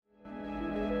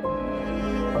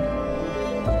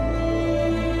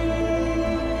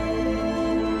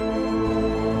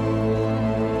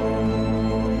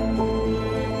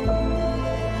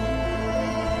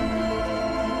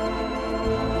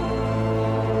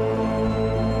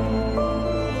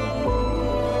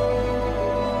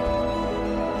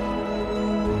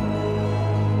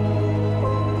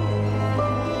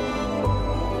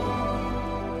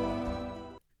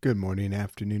Good morning,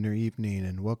 afternoon, or evening,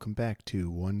 and welcome back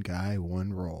to One Guy,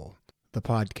 One Roll, the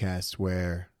podcast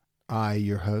where I,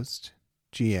 your host,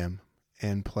 GM,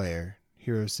 and player,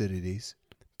 Herocidities,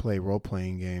 play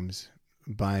role-playing games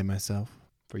by myself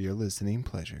for your listening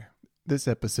pleasure. This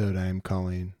episode I am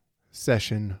calling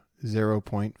Session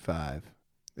 0.5.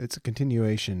 It's a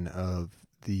continuation of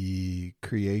the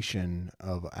creation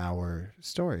of our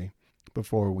story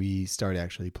before we start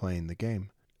actually playing the game.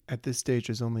 At this stage,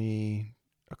 there's only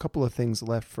a couple of things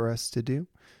left for us to do.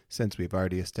 Since we've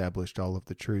already established all of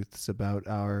the truths about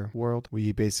our world,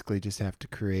 we basically just have to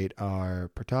create our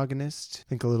protagonist,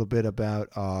 think a little bit about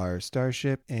our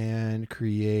starship, and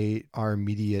create our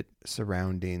immediate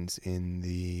surroundings in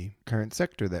the current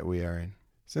sector that we are in.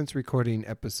 Since recording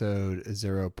episode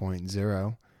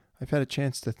 0.0, I've had a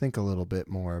chance to think a little bit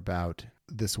more about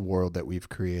this world that we've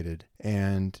created.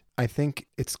 And I think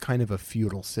it's kind of a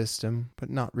feudal system, but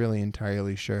not really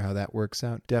entirely sure how that works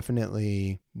out.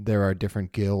 Definitely, there are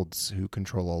different guilds who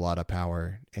control a lot of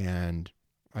power, and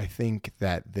I think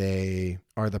that they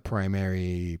are the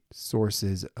primary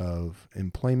sources of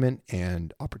employment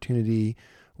and opportunity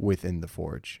within the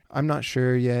Forge. I'm not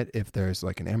sure yet if there's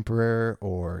like an emperor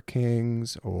or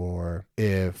kings, or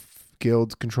if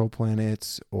guilds control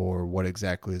planets, or what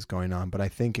exactly is going on, but I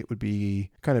think it would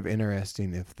be kind of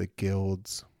interesting if the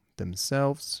guilds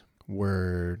themselves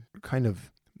were kind of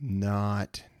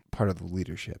not part of the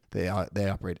leadership. They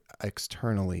operate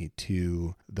externally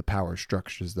to the power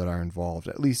structures that are involved,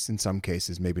 at least in some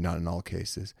cases, maybe not in all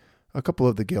cases. A couple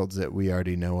of the guilds that we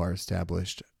already know are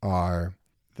established are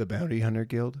the Bounty Hunter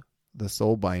Guild, the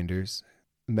Soulbinders,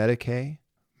 Medicae,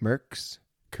 Mercs,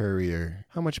 Courier.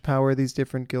 How much power these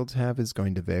different guilds have is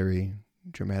going to vary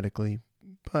dramatically,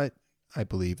 but I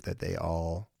believe that they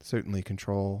all certainly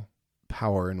control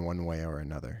power in one way or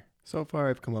another. So far,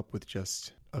 I've come up with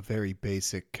just a very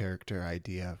basic character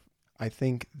idea. I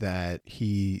think that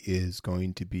he is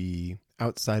going to be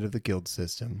outside of the guild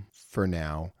system for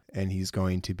now, and he's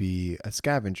going to be a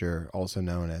scavenger, also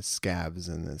known as scavs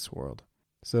in this world.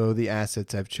 So the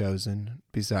assets I've chosen,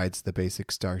 besides the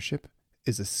basic starship,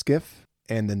 is a skiff,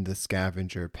 and then the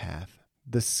scavenger path.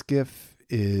 The skiff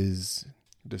is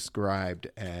described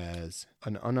as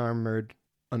an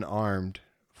unarmed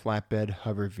flatbed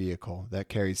hover vehicle that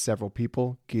carries several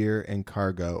people, gear, and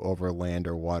cargo over land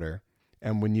or water.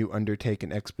 And when you undertake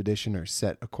an expedition or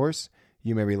set a course,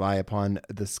 you may rely upon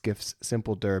the skiff's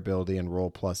simple durability and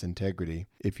roll plus integrity.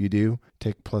 If you do,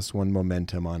 take +1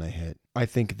 momentum on a hit. I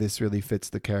think this really fits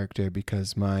the character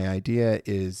because my idea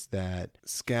is that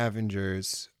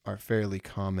scavengers are fairly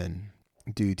common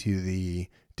due to the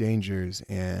dangers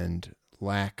and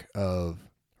lack of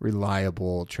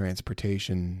reliable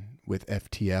transportation with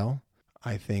FTL.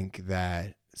 I think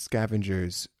that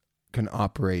scavengers can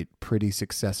operate pretty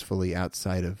successfully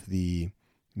outside of the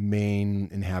main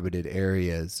inhabited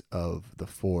areas of the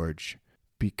Forge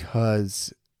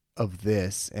because of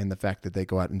this and the fact that they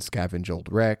go out and scavenge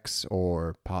old wrecks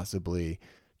or possibly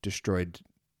destroyed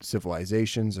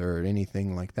civilizations or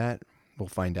anything like that. We'll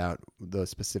find out the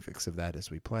specifics of that as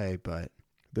we play, but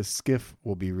the skiff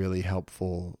will be really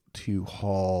helpful to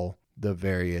haul the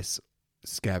various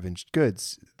scavenged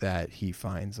goods that he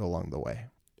finds along the way.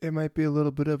 It might be a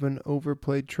little bit of an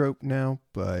overplayed trope now,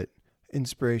 but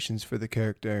inspirations for the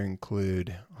character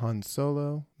include Han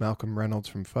Solo, Malcolm Reynolds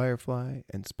from Firefly,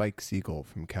 and Spike Spiegel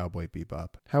from Cowboy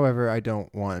Bebop. However, I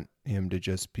don't want him to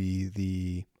just be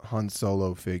the Han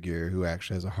Solo figure who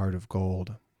actually has a heart of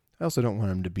gold. I also don't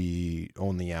want him to be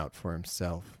only out for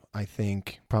himself. I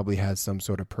think probably has some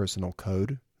sort of personal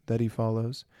code that he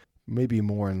follows, maybe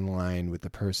more in line with the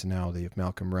personality of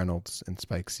Malcolm Reynolds and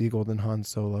Spike Spiegel than Han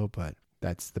Solo, but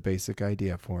that's the basic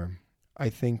idea for him. I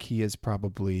think he has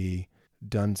probably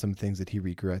done some things that he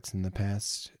regrets in the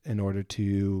past in order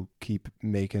to keep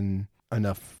making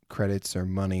enough credits or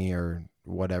money or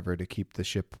whatever to keep the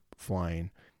ship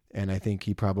flying. And I think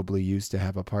he probably used to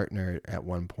have a partner at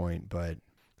one point, but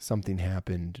something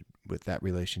happened with that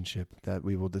relationship that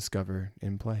we will discover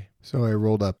in play. So I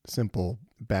rolled up simple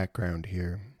background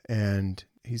here, and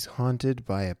he's haunted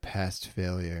by a past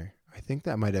failure. I think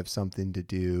that might have something to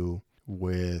do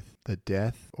with the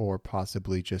death or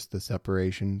possibly just the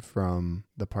separation from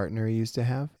the partner he used to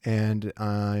have. And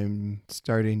I'm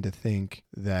starting to think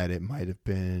that it might have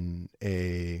been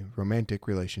a romantic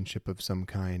relationship of some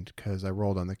kind because I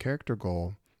rolled on the character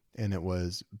goal and it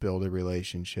was build a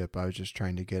relationship. I was just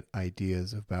trying to get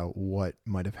ideas about what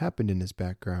might have happened in his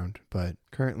background, but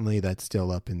currently that's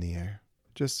still up in the air.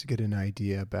 Just to get an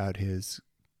idea about his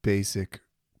basic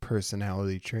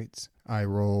personality traits, I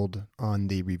rolled on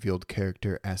the revealed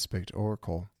character aspect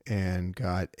oracle and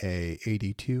got a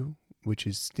 82, which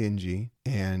is stingy,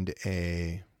 and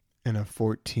a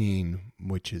 14,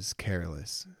 which is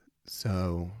careless.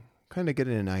 So kind of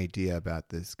getting an idea about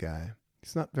this guy.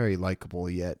 He's not very likable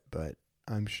yet, but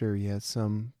I'm sure he has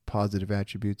some positive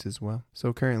attributes as well.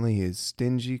 So currently he is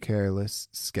stingy, careless,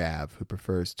 scav who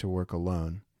prefers to work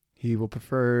alone. He will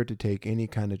prefer to take any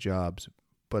kind of jobs,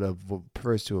 but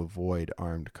prefers to avoid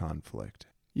armed conflict.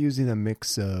 Using a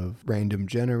mix of random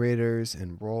generators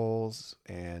and roles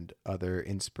and other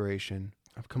inspiration,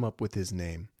 I've come up with his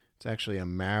name. It's actually a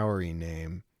Maori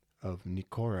name of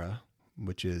Nikora,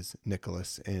 which is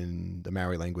Nicholas in the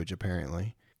Maori language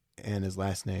apparently. And his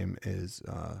last name is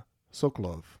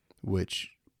Sokolov,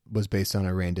 which was based on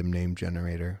a random name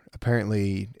generator.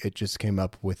 Apparently, it just came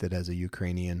up with it as a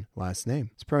Ukrainian last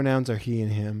name. His pronouns are he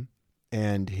and him,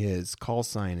 and his call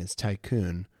sign is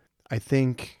Tycoon. I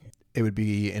think it would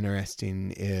be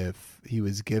interesting if he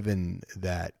was given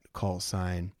that call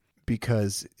sign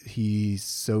because he's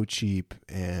so cheap,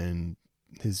 and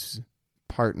his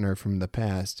partner from the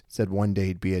past said one day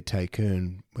he'd be a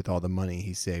tycoon with all the money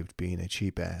he saved being a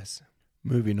cheap ass.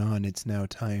 Moving on, it's now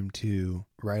time to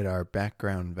write our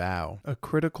background vow. A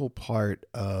critical part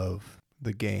of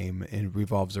the game and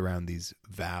revolves around these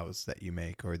vows that you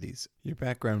make, or these. Your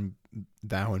background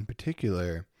vow in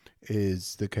particular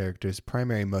is the character's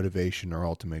primary motivation or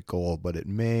ultimate goal, but it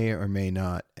may or may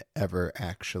not ever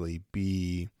actually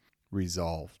be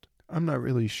resolved. I'm not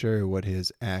really sure what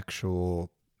his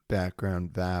actual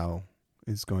background vow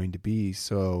is going to be,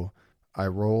 so I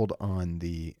rolled on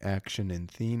the action and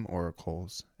theme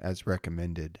oracles as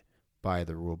recommended by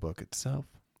the rulebook itself.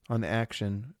 On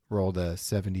action, rolled a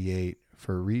 78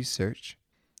 for research,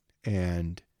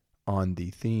 and on the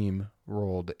theme,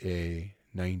 rolled a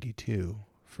 92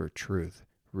 for truth.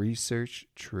 Research,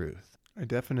 truth. I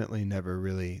definitely never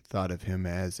really thought of him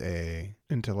as a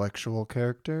intellectual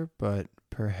character, but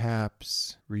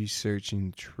perhaps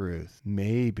researching truth.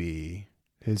 Maybe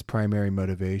his primary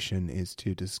motivation is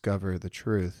to discover the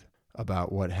truth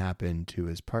about what happened to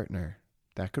his partner.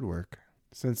 That could work.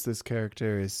 Since this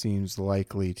character seems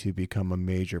likely to become a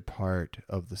major part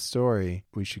of the story,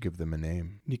 we should give them a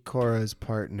name. Nikora's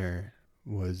partner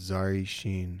was Zari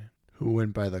Sheen, who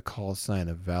went by the call sign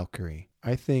of Valkyrie.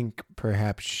 I think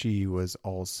perhaps she was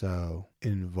also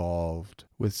involved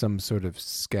with some sort of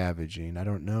scavenging. I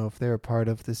don't know if they're part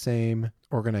of the same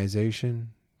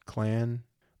organization, clan.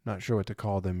 Not sure what to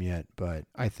call them yet, but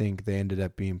I think they ended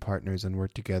up being partners and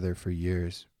worked together for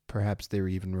years. Perhaps they were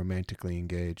even romantically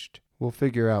engaged. We'll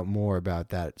figure out more about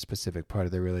that specific part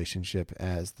of the relationship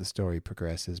as the story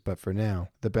progresses, but for now,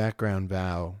 the background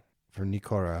vow for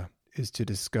Nikora is to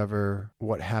discover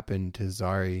what happened to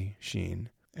Zari Sheen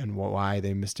and why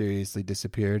they mysteriously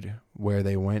disappeared, where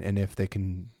they went, and if they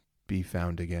can be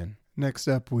found again. Next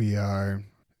up, we are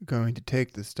going to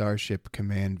take the Starship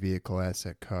Command Vehicle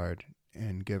Asset card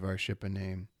and give our ship a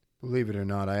name. Believe it or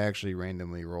not, I actually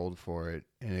randomly rolled for it,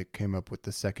 and it came up with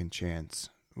the Second Chance,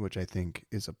 which I think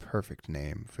is a perfect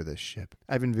name for this ship.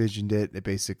 I've envisioned it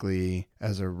basically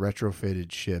as a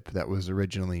retrofitted ship that was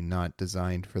originally not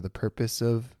designed for the purpose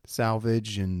of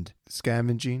salvage and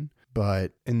scavenging,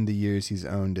 but in the years he's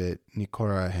owned it,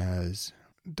 Nikora has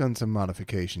done some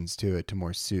modifications to it to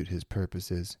more suit his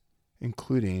purposes,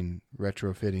 including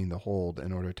retrofitting the hold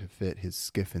in order to fit his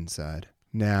skiff inside.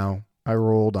 Now, I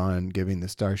rolled on giving the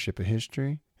starship a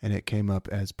history, and it came up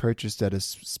as purchased at a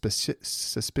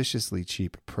suspiciously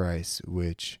cheap price,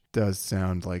 which does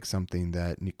sound like something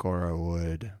that Nikora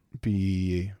would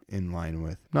be in line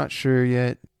with. Not sure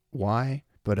yet why,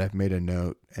 but I've made a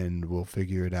note, and we'll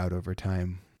figure it out over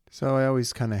time. So I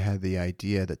always kind of had the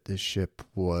idea that this ship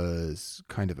was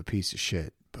kind of a piece of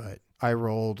shit, but I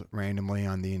rolled randomly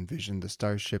on the Envision the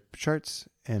Starship charts,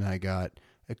 and I got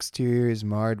exteriors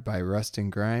marred by rust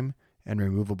and grime, and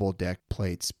removable deck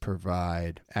plates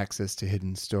provide access to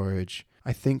hidden storage.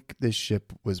 I think this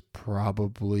ship was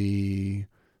probably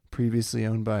previously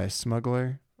owned by a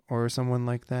smuggler or someone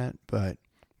like that, but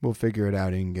we'll figure it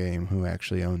out in-game who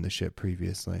actually owned the ship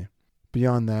previously.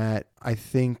 Beyond that, I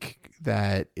think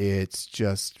that it's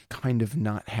just kind of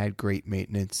not had great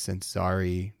maintenance since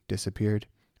Zari disappeared.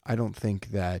 I don't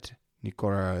think that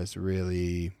Nikora has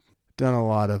really done a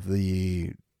lot of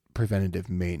the preventative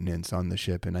maintenance on the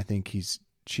ship, and I think he's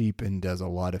cheap and does a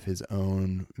lot of his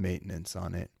own maintenance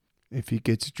on it. If he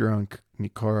gets drunk,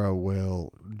 Nikora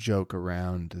will joke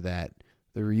around that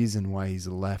the reason why he's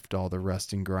left all the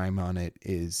rust and grime on it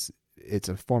is it's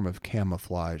a form of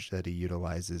camouflage that he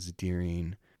utilizes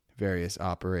during various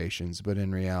operations, but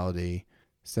in reality,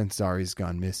 since Zari's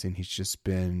gone missing, he's just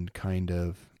been kind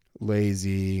of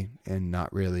lazy and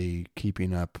not really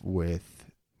keeping up with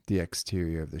the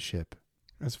exterior of the ship.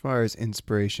 As far as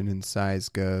inspiration and size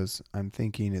goes, I'm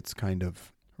thinking it's kind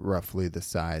of roughly the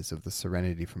size of the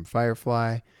Serenity from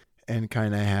Firefly and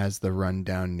kind of has the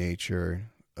rundown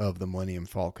nature of the Millennium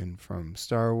Falcon from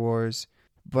Star Wars,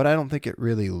 but I don't think it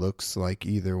really looks like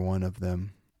either one of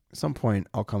them. At some point,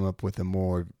 I'll come up with a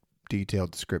more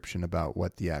detailed description about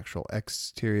what the actual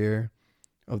exterior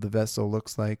of the vessel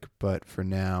looks like, but for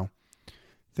now,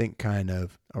 think kind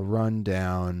of a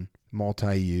rundown,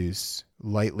 multi-use,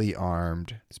 lightly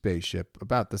armed spaceship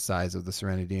about the size of the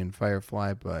Serenity and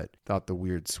Firefly, but without the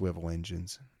weird swivel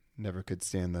engines. Never could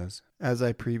stand those. As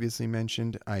I previously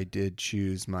mentioned, I did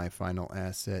choose my final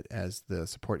asset as the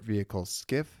support vehicle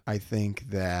Skiff. I think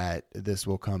that this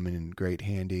will come in great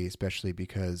handy, especially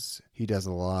because he does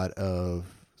a lot of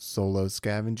solo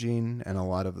scavenging, and a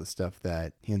lot of the stuff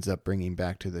that he ends up bringing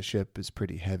back to the ship is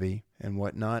pretty heavy and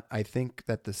whatnot. I think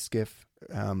that the Skiff,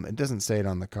 it doesn't say it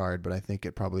on the card, but I think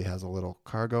it probably has a little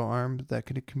cargo arm that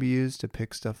can be used to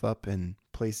pick stuff up and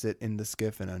place it in the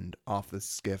Skiff and off the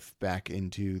Skiff back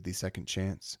into the Second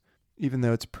Chance. Even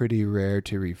though it's pretty rare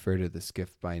to refer to the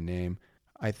Skiff by name,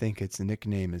 I think its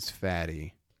nickname is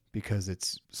Fatty because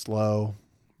it's slow,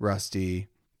 rusty,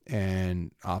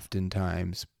 and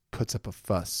oftentimes puts up a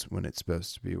fuss when it's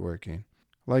supposed to be working.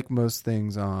 Like most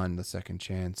things on the Second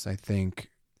Chance, I think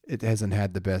it hasn't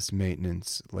had the best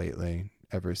maintenance lately,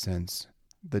 ever since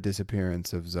the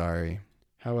disappearance of Zari.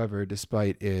 However,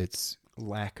 despite its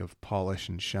lack of polish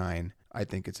and shine, I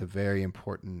think it's a very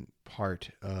important part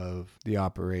of the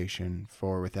operation,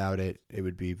 for without it, it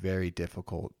would be very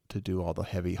difficult to do all the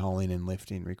heavy hauling and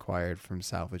lifting required from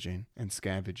salvaging and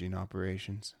scavenging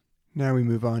operations. Now we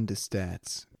move on to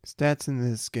stats. Stats in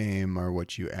this game are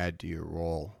what you add to your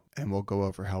roll, and we'll go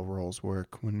over how rolls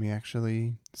work when we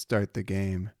actually start the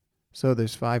game. So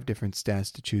there's 5 different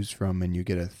stats to choose from, and you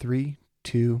get a 3,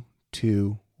 2,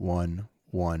 2, 1,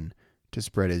 1 to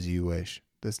spread as you wish.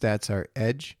 The stats are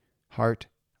Edge, Heart,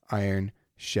 Iron,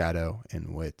 Shadow,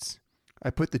 and Wits. I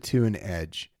put the 2 in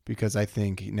Edge because I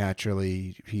think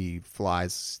naturally he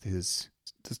flies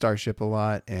the starship a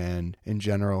lot, and in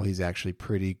general he's actually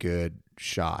pretty good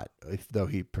shot, though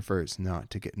he prefers not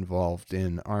to get involved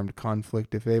in armed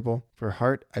conflict if able. For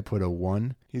Heart, I put a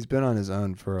 1. He's been on his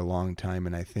own for a long time,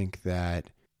 and I think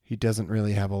that he doesn't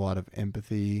really have a lot of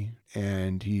empathy,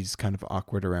 and he's kind of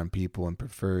awkward around people and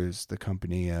prefers the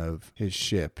company of his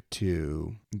ship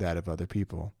to that of other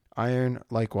people. Iron,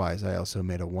 likewise, I also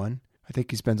made a 1. I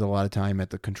think he spends a lot of time at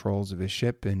the controls of his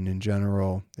ship, and in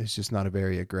general is just not a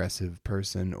very aggressive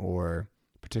person or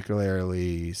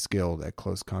particularly skilled at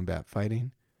close combat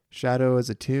fighting. Shadow is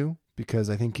a 2 because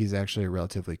I think he's actually a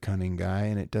relatively cunning guy,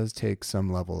 and it does take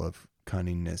some level of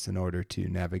cunningness in order to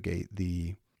navigate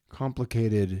the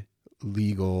complicated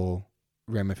legal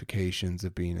ramifications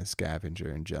of being a scavenger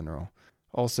in general.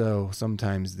 Also,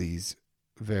 sometimes these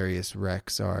various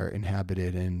wrecks are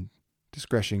inhabited, and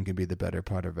discretion can be the better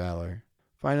part of valor.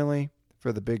 Finally,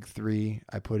 for the big 3,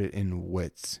 I put it in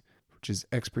Wits, which is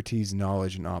expertise,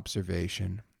 knowledge, and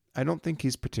observation. I don't think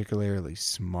he's particularly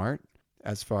smart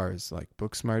as far as like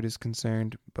book smart is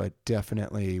concerned, but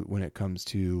definitely when it comes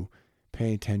to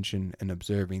paying attention and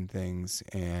observing things,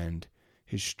 and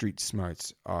his street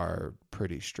smarts are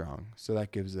pretty strong. So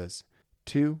that gives us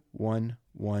 2, 1,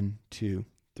 1, 2,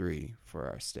 3 for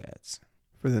our stats.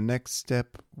 For the next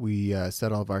step, we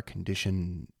set all of our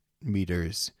condition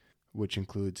meters, which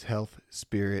includes health,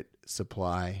 spirit,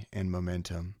 supply, and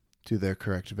momentum, to their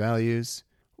correct values.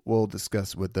 We'll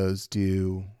discuss what those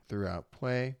do throughout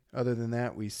play. Other than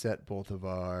that, we set both of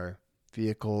our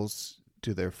vehicles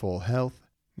to their full health.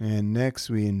 And next,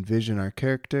 we envision our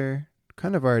character.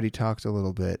 Kind of already talked a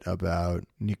little bit about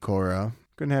Nikora.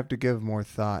 Gonna have to give more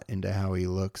thought into how he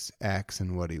looks, acts,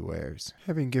 and what he wears.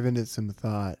 Having given it some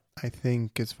thought, I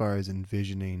think as far as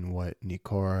envisioning what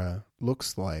Nikora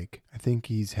looks like, I think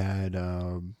he's had,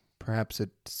 perhaps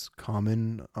it's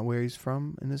common where he's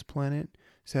from in this planet.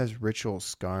 He has ritual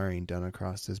scarring done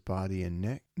across his body and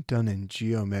neck, done in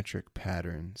geometric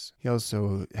patterns. He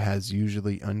also has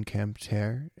usually unkempt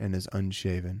hair and is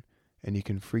unshaven, and he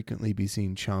can frequently be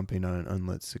seen chomping on an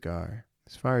unlit cigar.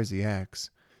 As far as he acts,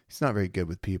 he's not very good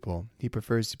with people. He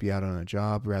prefers to be out on a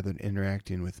job rather than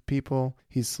interacting with people.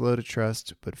 He's slow to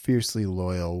trust, but fiercely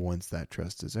loyal once that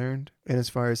trust is earned. And as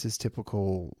far as his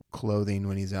typical clothing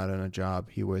when he's out on a job,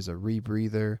 he wears a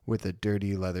rebreather with a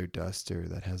dirty leather duster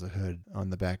that has a hood on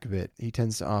the back of it. He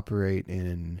tends to operate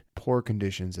in poor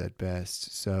conditions at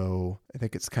best, so I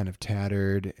think it's kind of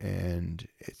tattered, and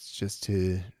it's just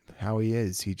how he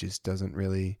is. He just doesn't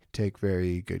really take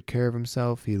very good care of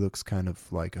himself. He looks kind of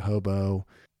like a hobo.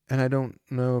 And I don't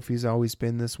know if he's always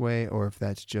been this way or if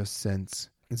that's just since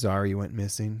Zari went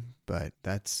missing, but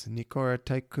that's Nikora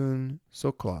Tycoon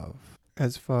Sokolov.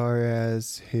 As far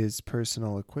as his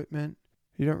personal equipment,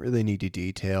 you don't really need to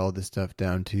detail the stuff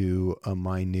down to a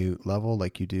minute level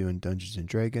like you do in Dungeons &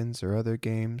 Dragons or other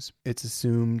games. It's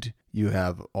assumed you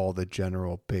have all the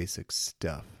general basic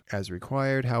stuff as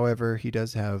required. However, he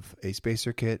does have a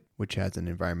spacer kit, which has an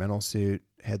environmental suit,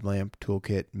 headlamp,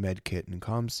 toolkit, medkit, and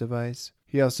comms device.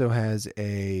 He also has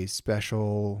a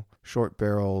special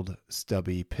short-barreled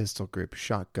stubby pistol grip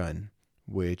shotgun,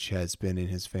 which has been in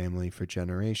his family for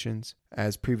generations.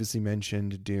 As previously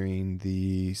mentioned during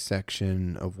the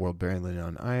section of World Bearing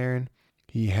on Iron,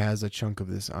 he has a chunk of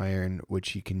this iron which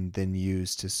he can then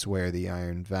use to swear the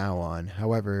iron vow on.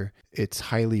 However, it's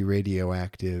highly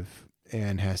radioactive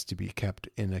and has to be kept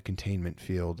in a containment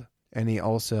field. And he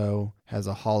also has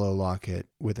a hollow locket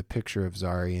with a picture of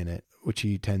Zari in it, which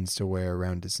he tends to wear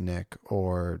around his neck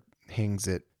or hangs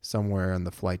it somewhere on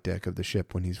the flight deck of the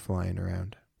ship when he's flying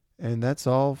around. And that's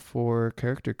all for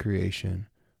character creation.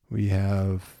 We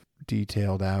have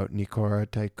detailed out Nikora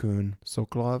Tycoon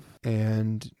Sokolov.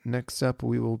 And next up,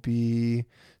 we will be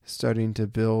starting to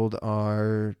build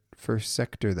our first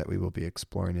sector that we will be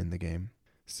exploring in the game.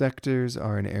 Sectors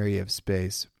are an area of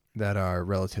space that are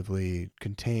relatively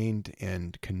contained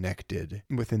and connected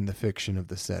within the fiction of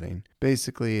the setting.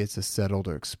 Basically, it's a settled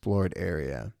or explored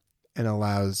area and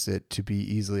allows it to be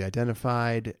easily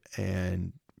identified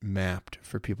and mapped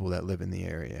for people that live in the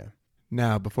area.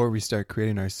 Now, before we start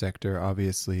creating our sector,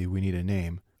 obviously we need a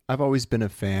name. I've always been a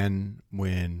fan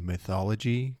when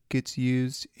mythology gets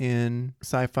used in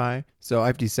sci-fi, so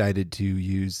I've decided to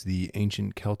use the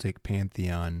ancient Celtic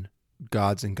pantheon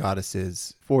gods and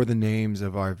goddesses for the names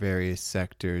of our various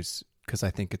sectors because I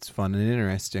think it's fun and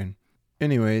interesting.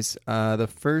 Anyways, the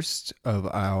first of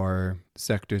our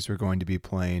sectors we're going to be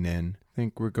playing in, I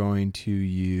think we're going to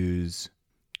use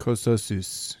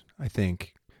Kososus, I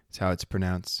think is how it's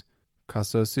pronounced.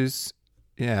 Kososus?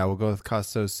 Yeah, we'll go with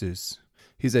Kososus.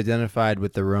 He's identified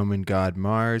with the Roman god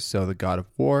Mars, so the god of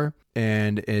war,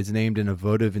 and is named in a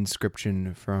votive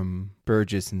inscription from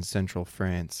Burgess in central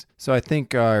France. So I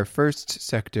think our first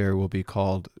sector will be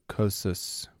called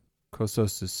Kososus.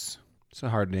 Kososus. It's a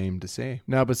hard name to say.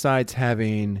 Now, besides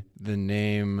having the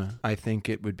name, I think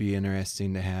it would be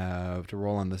interesting to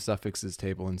roll on the suffixes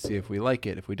table and see if we like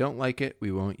it. If we don't like it,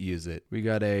 we won't use it. We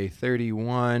got a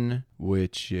 31,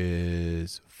 which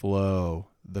is flow.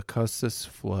 The Kosus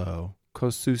flow.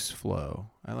 Kosus flow.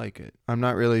 I like it. I'm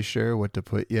not really sure what to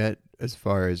put yet as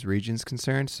far as region's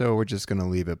concerned, so we're just going to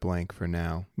leave it blank for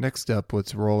now. Next up,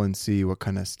 let's roll and see what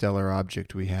kind of stellar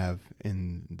object we have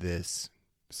in this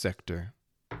sector.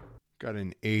 Got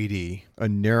an 80, a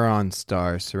neutron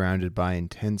star surrounded by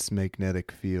intense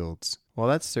magnetic fields. Well,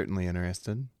 that's certainly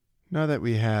interesting. Now that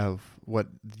we have what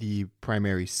the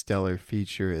primary stellar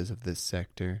feature is of this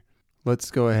sector,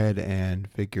 let's go ahead and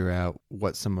figure out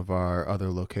what some of our other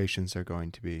locations are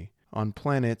going to be. On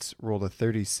planets, roll a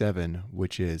 37,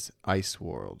 which is Ice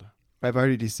World. I've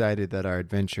already decided that our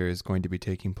adventure is going to be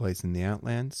taking place in the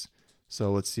Outlands,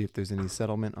 so let's see if there's any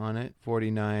settlement on it.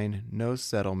 49, no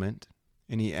settlement.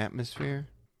 Any atmosphere?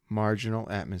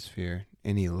 Marginal atmosphere.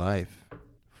 Any life?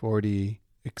 40,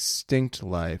 extinct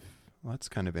life. Well, that's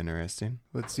kind of interesting.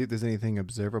 Let's see if there's anything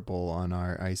observable on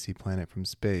our icy planet from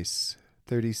space.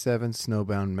 37,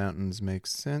 snowbound mountains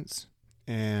makes sense.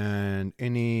 And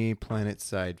any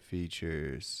planet-side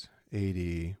features.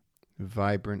 80,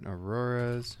 vibrant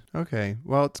auroras. Okay,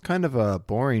 well, it's kind of a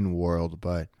boring world,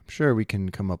 but I'm sure we can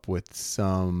come up with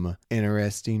some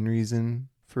interesting reason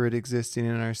for it existing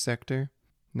in our sector.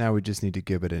 Now we just need to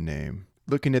give it a name.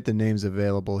 Looking at the names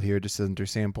available here, just under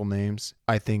sample names,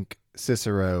 I think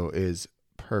Cicero is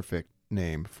perfect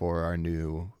name for our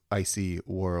new icy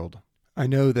world. I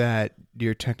know that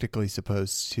you're technically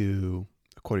supposed to,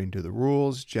 according to the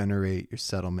rules, generate your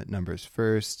settlement numbers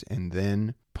first and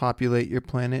then populate your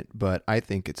planet, but I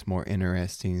think it's more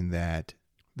interesting that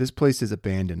this place is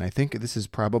abandoned. I think this is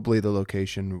probably the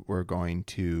location we're going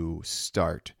to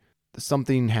start.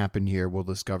 Something happened here. We'll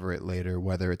discover it later,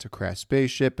 whether it's a crashed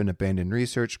spaceship, an abandoned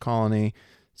research colony.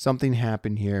 Something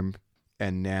happened here,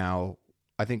 and now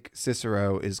I think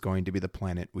Cicero is going to be the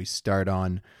planet we start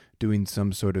on, doing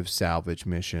some sort of salvage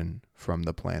mission from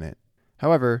the planet.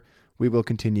 However, we will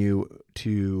continue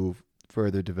to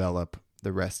further develop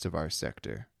the rest of our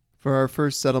sector. For our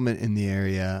first settlement in the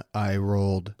area, I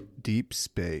rolled deep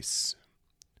space,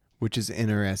 which is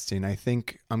interesting. I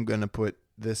think I'm going to put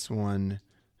this one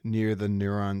near the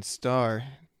neutron star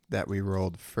that we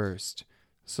rolled first.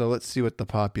 So let's see what the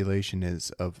population is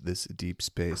of this deep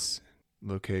space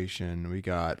location. We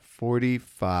got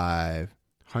 4,500.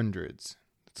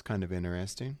 That's kind of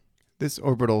interesting. This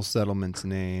orbital settlement's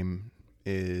name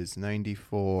is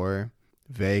 94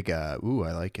 Vega. Ooh,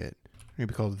 I like it.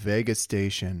 Maybe called Vega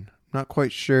Station. Not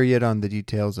quite sure yet on the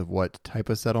details of what type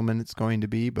of settlement it's going to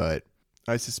be, but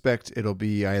I suspect it'll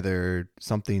be either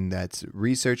something that's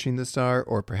researching the star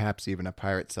or perhaps even a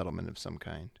pirate settlement of some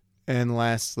kind. And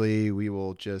lastly, we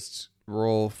will just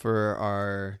roll for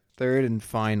our third and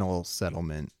final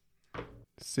settlement.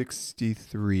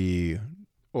 63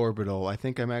 orbital. I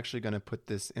think I'm actually going to put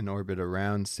this in orbit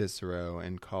around Cicero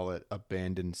and call it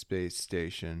Abandoned Space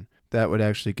Station. That would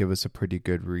actually give us a pretty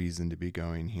good reason to be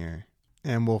going here.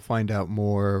 And we'll find out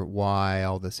more why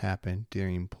all this happened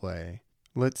during play.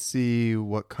 Let's see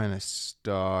what kind of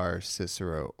star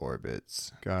Cicero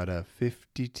orbits. Got a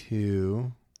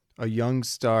 52. A young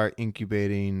star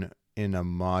incubating in a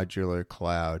modular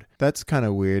cloud. That's kind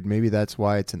of weird. Maybe that's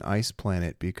why it's an ice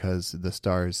planet, because the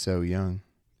star is so young.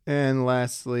 And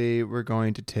lastly, we're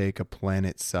going to take a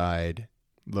planet-side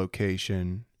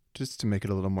location just to make it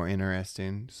a little more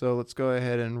interesting. So let's go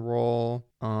ahead and roll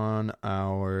on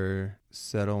our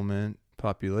settlement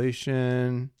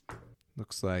population.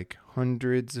 Looks like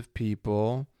hundreds of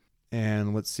people.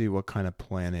 And let's see what kind of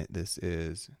planet this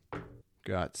is.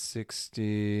 Got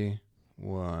 61.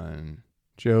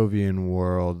 Jovian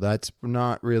world. That's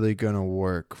not really going to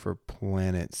work for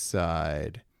planet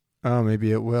side. Oh,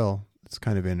 maybe it will. It's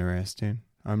kind of interesting.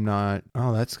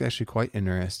 Oh, that's actually quite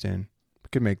interesting. We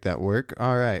could make that work.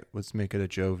 All right, let's make it a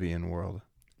Jovian world.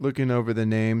 Looking over the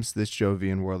names, this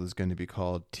Jovian world is going to be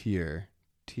called Tyr.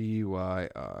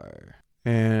 Tyr.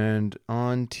 And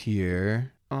on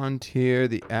Tyr,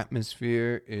 the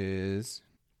atmosphere is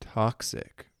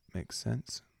toxic. Makes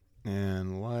sense.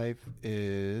 And life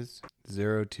is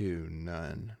 0 to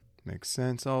none. Makes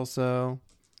sense also.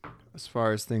 As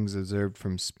far as things observed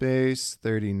from space,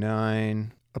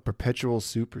 39. A perpetual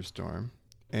superstorm.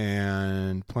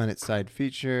 And planet side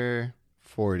feature,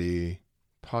 40.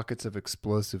 Pockets of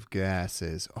explosive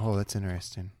gases. Oh, that's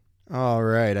interesting. All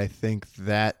right, I think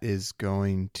that is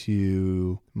going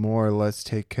to more or less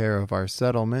take care of our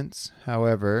settlements.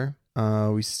 However,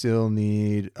 we still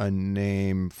need a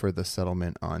name for the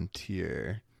settlement on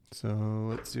Tyr. So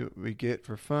let's see what we get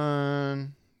for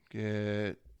fun.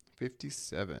 Get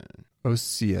 57.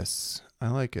 Oseus. I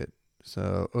like it.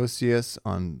 So Oseus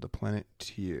on the planet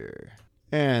Tyr.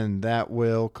 And that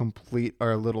will complete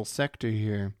our little sector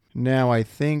here. Now I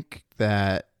think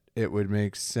that it would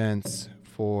make sense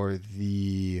for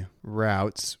the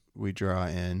routes we draw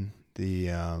in,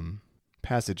 the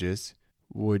passages,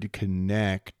 would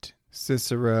connect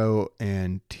Cicero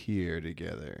and Tyr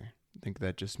together. I think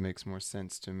that just makes more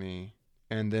sense to me.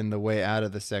 And then the way out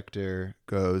of the sector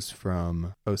goes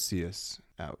from Oseus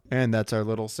out. And that's our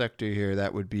little sector here.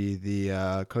 That would be the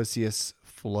Coseus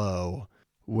flow,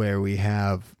 where we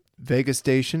have Vega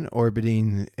Station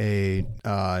orbiting a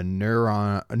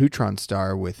neutron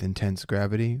star with intense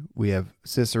gravity. We have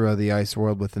Cicero, the ice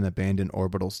world, with an abandoned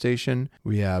orbital station.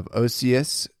 We have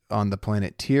Oseus on the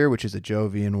planet Tyr, which is a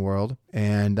Jovian world.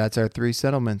 And that's our three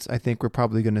settlements. I think we're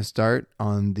probably going to start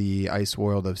on the ice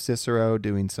world of Cicero,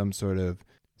 doing some sort of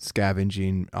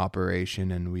scavenging operation,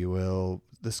 and we will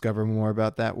discover more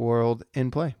about that world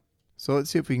in play. So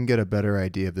let's see if we can get a better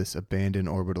idea of this abandoned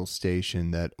orbital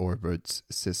station that orbits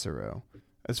Cicero.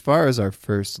 As far as our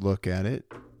first look at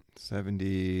it,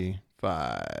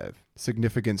 75.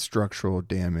 Significant structural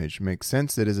damage. Makes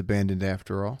sense, it is abandoned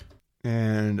after all.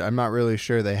 And I'm not really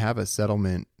sure they have a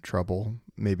settlement trouble.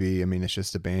 Maybe, it's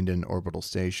just abandoned orbital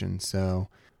station. So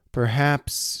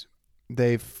perhaps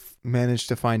they've managed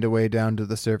to find a way down to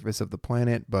the surface of the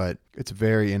planet, but it's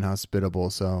very inhospitable,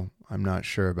 so I'm not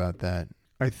sure about that.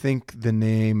 I think the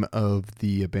name of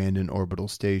the abandoned orbital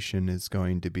station is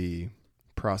going to be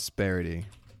Prosperity.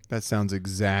 That sounds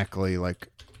exactly like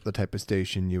the type of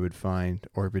station you would find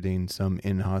orbiting some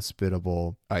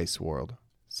inhospitable ice world.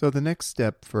 So the next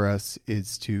step for us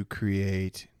is to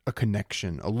create a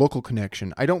connection, a local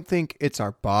connection. I don't think it's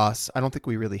our boss. I don't think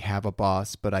we really have a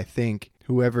boss, but I think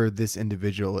whoever this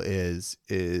individual is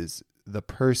the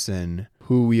person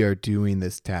who we are doing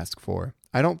this task for.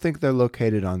 I don't think they're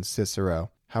located on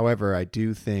Cicero. However, I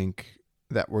do think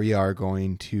that we are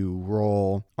going to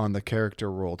roll on the character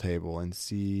roll table and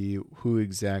see who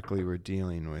exactly we're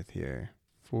dealing with here.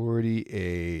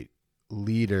 48,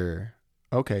 leader.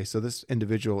 Okay, so this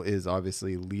individual is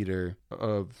obviously leader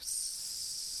of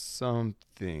something.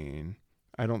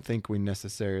 I don't think we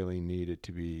necessarily need it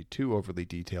to be too overly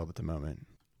detailed at the moment.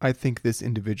 I think this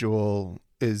individual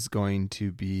is going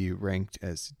to be ranked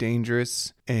as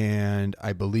dangerous, and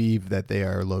I believe that they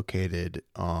are located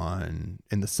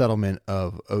in the settlement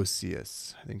of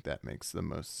Oseus. I think that makes the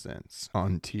most sense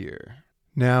on Tyr.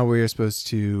 Now we are supposed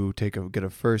to get a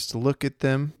first look at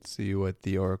them, see what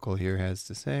the oracle here has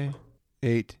to say.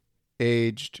 8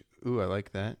 aged. Ooh, I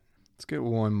like that. Let's get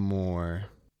one more.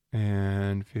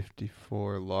 And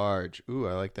 54 large. Ooh,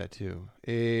 I like that too.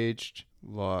 Aged,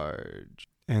 large.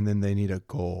 And then they need a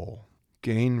goal.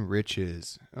 Gain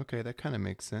riches. Okay, that kind of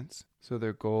makes sense. So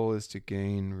their goal is to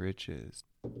gain riches.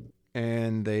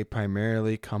 And they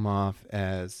primarily come off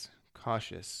as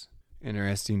cautious.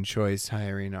 Interesting choice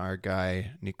hiring our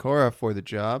guy Nikora for the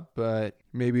job, but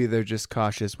maybe they're just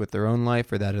cautious with their own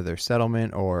life or that of their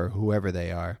settlement or whoever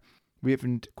they are. We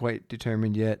haven't quite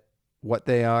determined yet what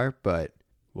they are, but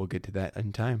we'll get to that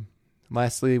in time.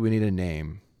 Lastly, we need a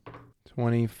name.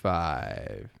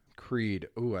 25. Creed.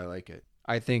 Ooh, I like it.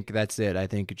 I think that's it. I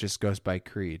think it just goes by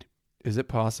Creed. Is it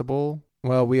possible?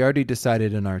 Well, we already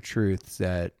decided in our truths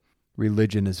that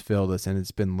religion has failed us and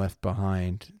it's been left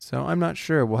behind. So I'm not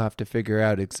sure. We'll have to figure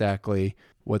out exactly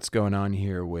what's going on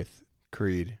here with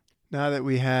Creed. Now that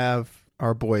we have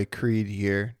our boy Creed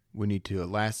here, we need to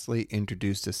lastly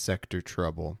introduce the sector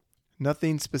trouble.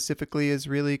 Nothing specifically is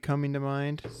really coming to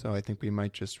mind, so I think we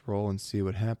might just roll and see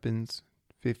what happens.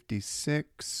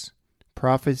 56.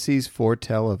 Prophecies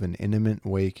foretell of an imminent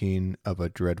waking of a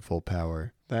dreadful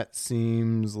power. That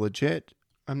seems legit.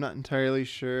 I'm not entirely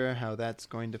sure how that's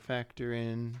going to factor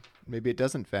in. Maybe it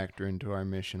doesn't factor into our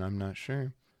mission. I'm not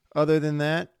sure. Other than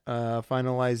that,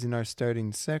 finalizing our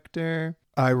starting sector,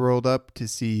 I rolled up to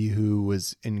see who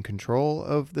was in control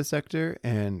of the sector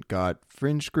and got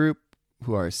Fringe Group,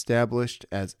 who are established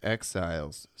as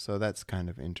exiles. So that's kind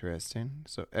of interesting.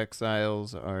 So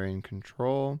exiles are in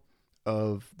control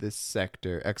of this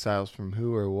sector. Exiles from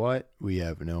who or what? We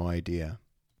have no idea.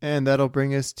 And that'll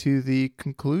bring us to the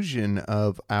conclusion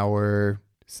of our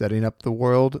setting up the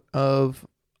world of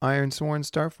Ironsworn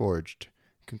Starforged.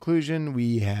 Conclusion,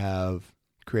 we have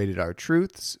created our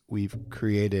truths. We've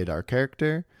created our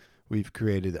character. We've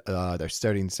created our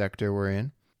starting sector we're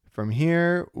in. From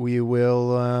here, we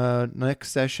will,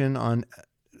 next session on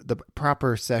the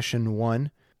proper session 1,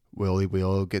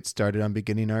 we'll get started on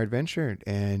beginning our adventure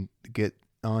and get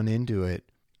on into it.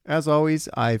 As always,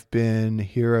 I've been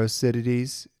Hero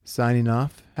Cities signing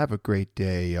off. Have a great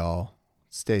day, y'all.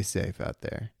 Stay safe out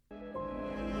there.